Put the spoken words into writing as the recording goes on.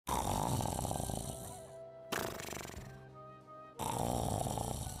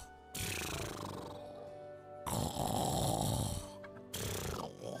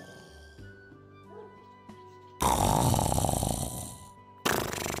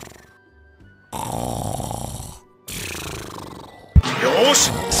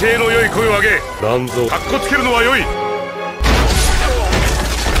勢の良い声を上げ、なんぞかっこつけるのは良い。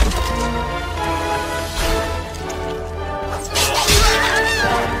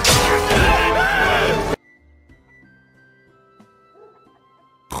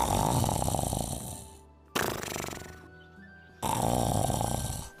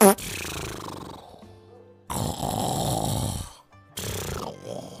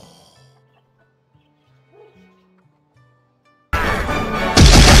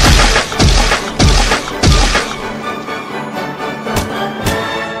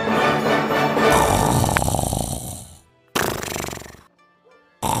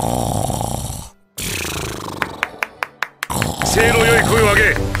勢の良い声を上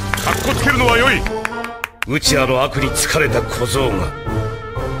げ、かっこつけるのは良い。うちあの悪に疲れた小僧が。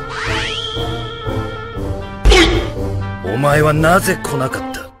お前はなぜ来なか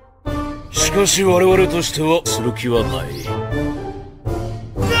った？しかし我々としてはする気はない。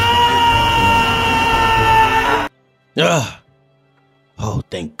Ah! Oh,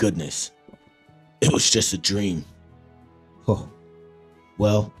 thank goodness. It was just a dream. Oh.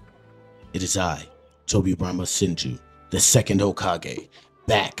 Well, it is I, Tobirama Senju, the second Hokage,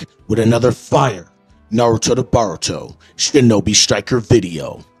 back with another fire Naruto to Boruto Shinobi Striker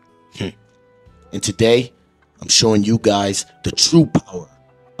video. And today, I'm showing you guys the true power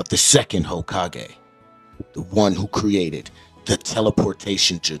of the second Hokage, the one who created the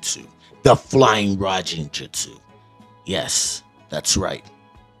teleportation jutsu, the flying Raijin jutsu. Yes, that's right.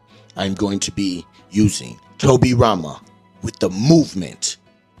 I'm going to be using Tobirama with the movement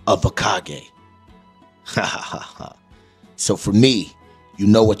of HOKAGE. Ha ha ha ha. So for me, you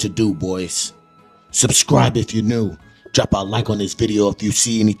know what to do, boys. Subscribe if you're new. Drop a like on this video if you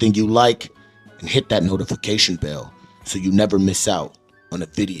see anything you like. And hit that notification bell so you never miss out on a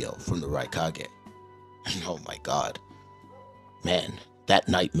video from the Raikage. Oh my god. Man, that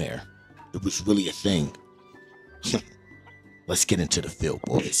nightmare. It was really a thing. Let's get into the field,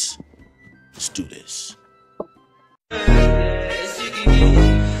 boys. Let's do this.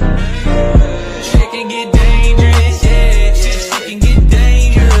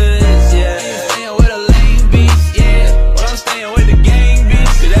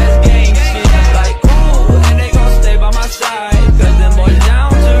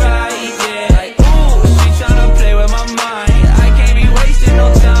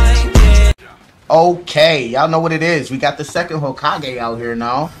 Okay, y'all know what it is. We got the second Hokage out here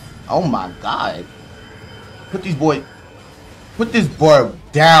now. Oh my god. Put this boy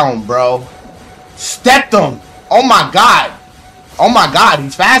down, bro. Stepped him. Oh my god. Oh my god,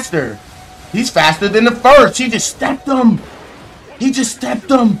 he's faster. He's faster than the first. He just stepped him. He just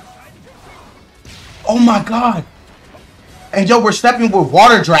stepped him. Oh my god. And yo, we're stepping with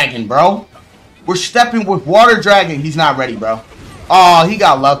Water Dragon, bro. We're stepping with Water Dragon. He's not ready, bro. Oh, he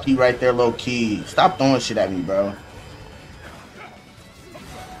got lucky right there, low key. Stop throwing shit at me, bro.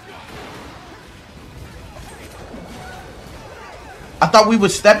 I thought we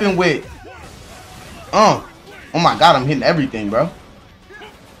was stepping with... Oh my god, I'm hitting everything, bro.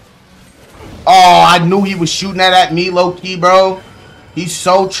 Oh, I knew he was shooting that at me, low key, bro. He's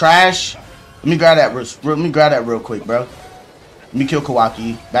so trash. Let me grab that real quick, bro. Let me kill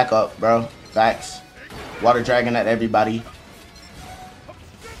Kawaki. Back up, bro. Facts. Water Dragon at everybody.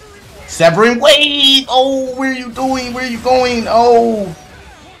 Severing Wave! Oh, where are you doing? Where are you going? Oh.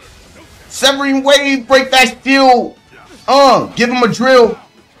 Severing Wave, break that shield. Give him a drill.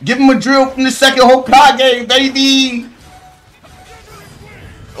 Give him a drill from the second Hokage, baby.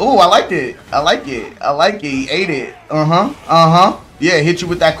 Oh, I liked it. I like it. I like it. He ate it. Yeah, hit you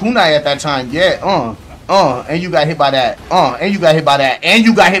with that kunai at that time. Yeah, and you got hit by that. And you got hit by that. And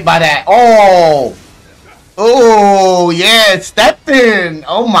you got hit by that. Oh. Oh, yeah, stepped in.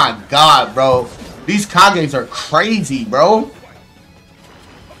 Oh, my God, bro. These Kages are crazy, bro.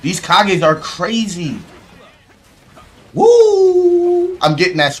 These Kages are crazy. Woo. I'm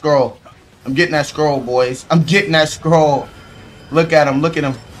getting that scroll. I'm getting that scroll, boys. I'm getting that scroll. Look at him. Look at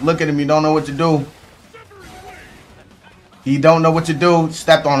him. Look at him. He don't know what to do. He don't know what to do.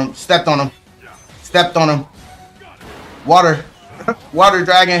 Stepped on him. Stepped on him. Stepped on him. Water. Water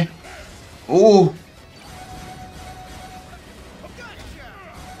Dragon. Ooh.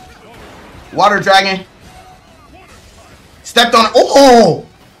 Water Dragon. Stepped on him. Oh!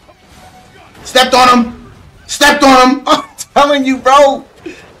 Stepped on him. Stepped on him. I'm telling you, bro.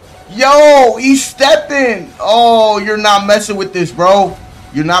 Yo, he's stepping. Oh, you're not messing with this, bro.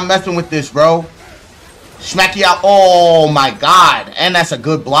 You're not messing with this, bro. Smack you out. Oh, my God. And that's a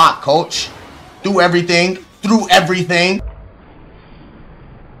good block, coach. Through everything. Through everything.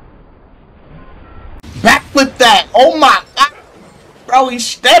 Backflip that. Oh, my God. bro. He's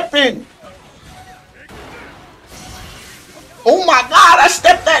stepping. Oh my God, I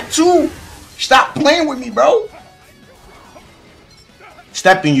stepped that too. Stop playing with me, bro.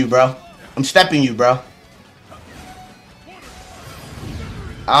 Stepping you, bro. I'm stepping you, bro.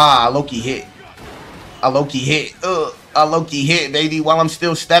 Ah, low-key hit. I low-key hit. I low-key hit, baby, while I'm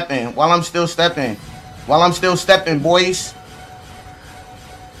still stepping. While I'm still stepping. While I'm still stepping, boys.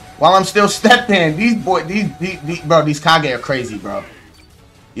 While I'm still stepping. These bro, these Kage are crazy, bro.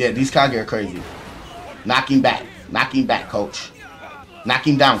 Yeah, these Kage are crazy. Knock him back. Knock him back, coach. Knock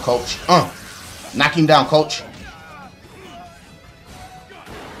him down, coach. Knock him down, coach.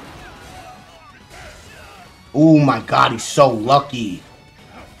 Oh my God, he's so lucky.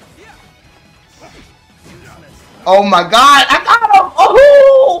 Oh my God, I got him.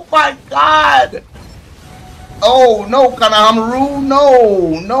 Oh my God. Oh no, Kanahamaru.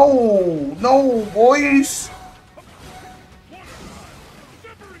 No, no, no, boys.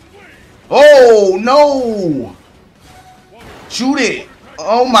 Oh no. Shoot it.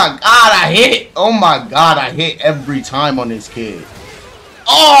 Oh my God, I hit. Oh my God, I hit every time on this kid.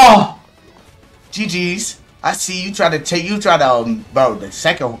 Oh, GG's. I see you try to bro, the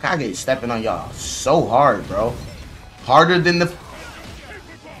second Hokage is stepping on y'all so hard, bro. Harder than the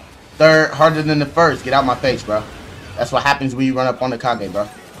third, harder than the first. Get out my face, bro. That's what happens when you run up on the Kage, bro.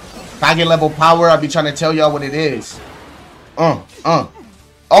 Kage level power, I'll be trying to tell y'all what it is. Oh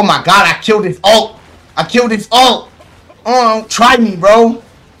my God, I killed his ult. I killed his ult. Try me, bro.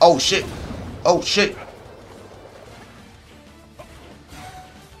 Oh shit. Oh shit.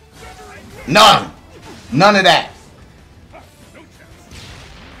 None. None of that.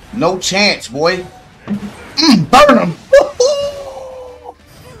 No chance, boy. Burn him.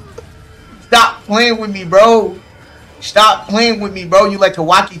 Stop playing with me, bro. Stop playing with me, bro. You like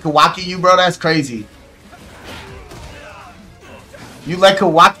Kawaki you, bro? That's crazy. You like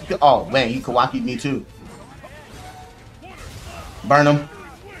Kawaki? Oh, man, you Kawaki me too. Burn him.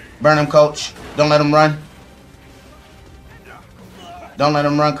 Burn him, coach. Don't let him run. Don't let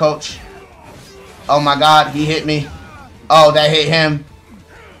him run, coach. Oh my God, he hit me. Oh, that hit him.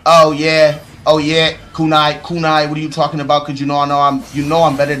 Oh yeah. Oh yeah. Kunai, what are you talking about? Cause you know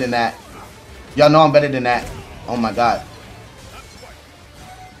I'm better than that. Y'all know I'm better than that. Oh my God.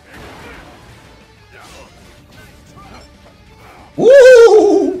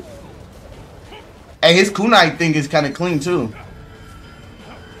 Woo! Hey, his kunai thing is kind of clean too.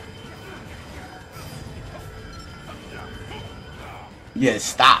 Yeah,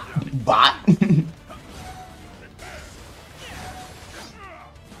 stop, bot.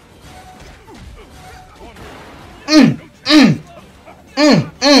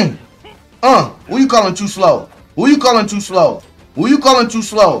 Who you calling too slow? Who you calling too slow? Who you calling too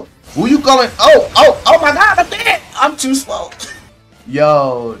slow? Who you calling? Oh my God, I'm dead. I'm too slow.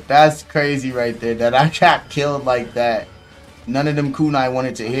 Yo, that's crazy right there. That I got killed like that. None of them kunai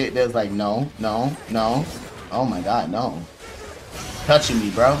wanted to hit. They was like, no. Oh my God, no. Touching me,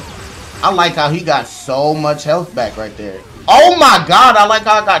 bro. I like how he got so much health back right there. Oh my God, I like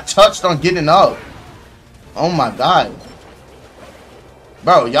how I got touched on getting up. Oh my God.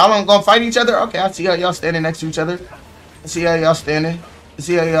 Bro, y'all ain't gonna fight each other? Okay, I see how y'all standing next to each other. I see how y'all standing. I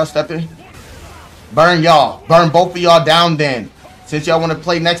see how y'all stepping. Burn y'all. Burn both of y'all down then. Since y'all want to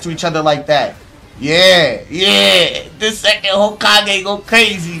play next to each other like that. Yeah. This second Hokage go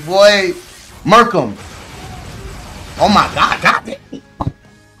crazy, boy. Murk him. Oh my God, got it.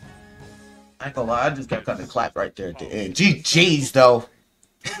 I ain't gonna lie, I just got cut and clap right there at the end. GG's though.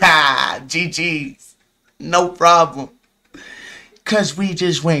 Ha, GG's. No problem. Cause we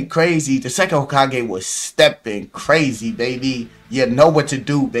just went crazy. The second Hokage was stepping crazy, baby. You know what to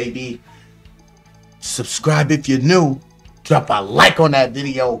do, baby. Subscribe if you're new. Drop a like on that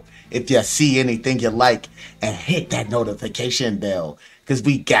video if you see anything you like. And hit that notification bell. Cause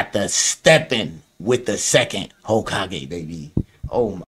we got the stepping with the second Hokage, baby. Oh my.